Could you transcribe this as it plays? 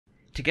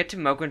To get to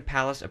Mohgwyn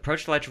Palace,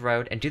 approach Ledge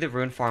Road and do the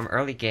rune farm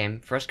early game.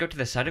 First go to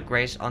the Site of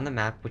Grace on the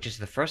map, which is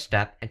the first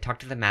step, and talk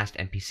to the masked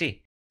NPC.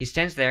 He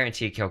stands there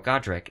until you kill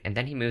Godrick, and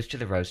then he moves to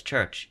the Rose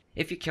Church.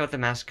 If you kill the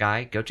masked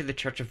guy, go to the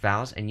Church of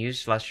Vows and use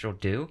Celestial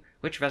Dew,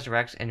 which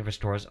resurrects and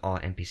restores all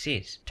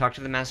NPCs. Talk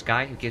to the masked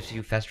guy who gives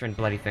you festering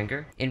bloody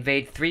finger.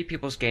 Invade 3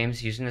 people's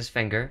games using this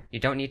finger. You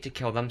don't need to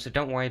kill them, so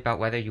don't worry about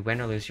whether you win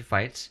or lose your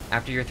fights.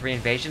 After your 3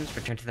 invasions,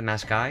 return to the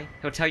masked guy.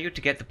 He'll tell you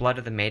to get the blood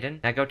of the maiden.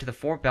 Now go to the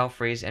 4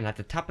 belfries and at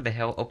the top of the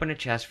hill, open a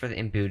chest for the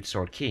imbued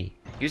sword key.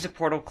 Use a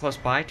portal close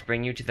by to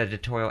bring you to the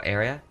tutorial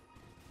area.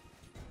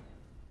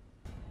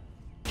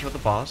 Kill the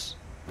boss.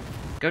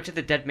 Go to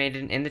the dead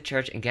maiden in the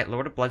church and get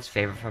Lord of Blood's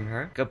favor from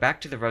her. Go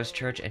back to the Rose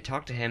Church and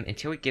talk to him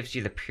until he gives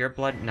you the Pure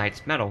Blood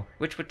Knight's medal,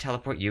 which would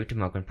teleport you to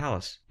Mohgwyn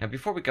Palace. Now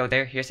before we go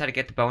there, here's how to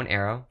get the bow and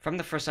arrow. From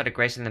the first Site of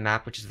Grace in the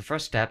map, which is the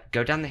first step,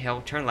 go down the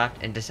hill, turn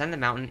left, and descend the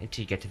mountain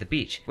until you get to the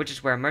beach, which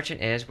is where a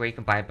merchant is, where you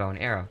can buy a bow and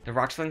arrow. The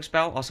rock sling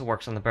spell also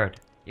works on the bird.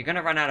 You're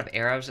gonna run out of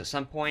arrows at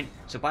some point,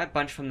 so buy a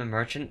bunch from the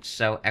merchant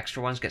so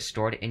extra ones get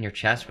stored in your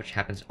chest, which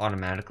happens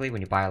automatically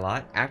when you buy a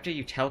lot. After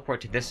you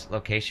teleport to this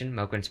location,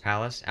 Mohgwyn's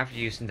Palace, after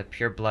using the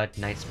Pure Blood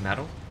Knight's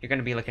medal, you're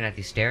gonna be looking at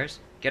these stairs.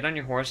 Get on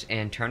your horse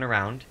and turn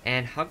around,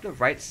 and hug the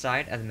right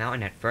side of the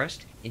mountain at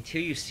first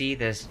until you see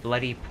this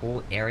bloody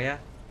pool area.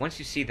 Once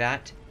you see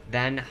that,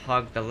 then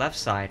hug the left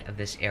side of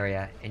this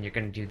area, and you're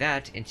gonna do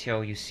that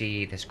until you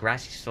see this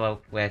grassy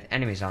slope with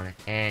enemies on it,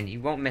 and you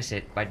won't miss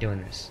it by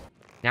doing this.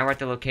 Now we're at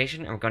the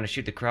location and we're going to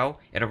shoot the crow.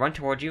 It'll run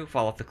toward you,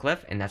 fall off the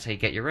cliff, and that's how you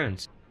get your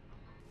runes.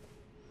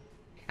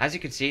 As you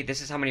can see,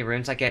 this is how many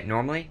runes I get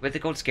normally with the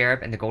gold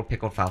scarab and the gold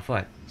pickled foul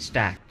foot.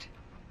 Stacked.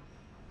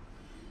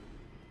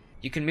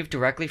 You can move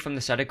directly from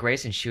the Site of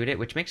Grace and shoot it,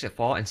 which makes it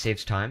fall and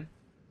saves time.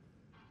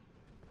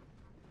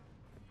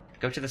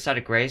 Go to the Site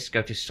of Grace,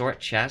 go to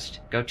Sort Chest,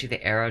 go to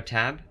the Arrow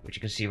tab, which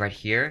you can see right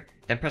here.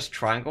 Then press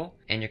triangle,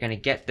 and you're going to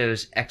get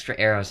those extra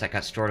arrows that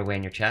got stored away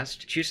in your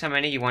chest. Choose how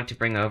many you want to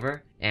bring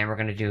over, and we're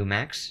going to do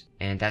max.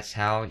 And that's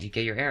how you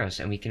get your arrows,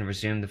 and we can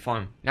resume the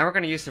farm. Now we're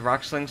going to use the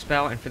rock sling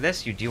spell, and for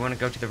this you do want to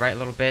go to the right a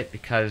little bit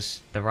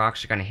because the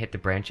rocks are going to hit the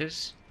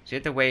branches. So you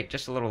have to wait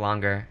just a little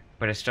longer,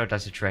 but it still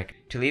does the trick.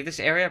 To leave this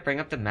area, bring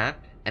up the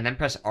map, and then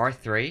press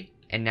R3.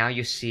 And now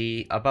you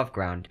see above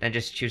ground. Then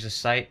just choose a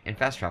site and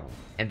fast travel.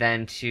 And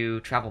then to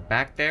travel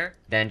back there,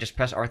 then just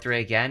press R3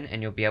 again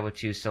and you'll be able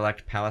to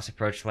select Palace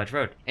Approach Ledge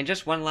Road. And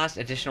just one last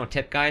additional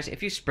tip guys,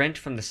 if you sprint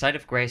from the Site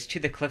of Grace to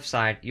the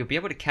cliffside, you'll be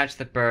able to catch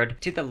the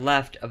bird to the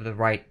left of the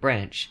right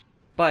branch.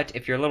 But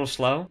if you're a little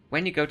slow,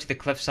 when you go to the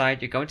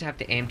cliffside, you're going to have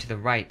to aim to the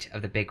right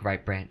of the big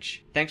right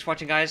branch. Thanks for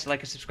watching guys, like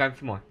and subscribe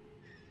for more.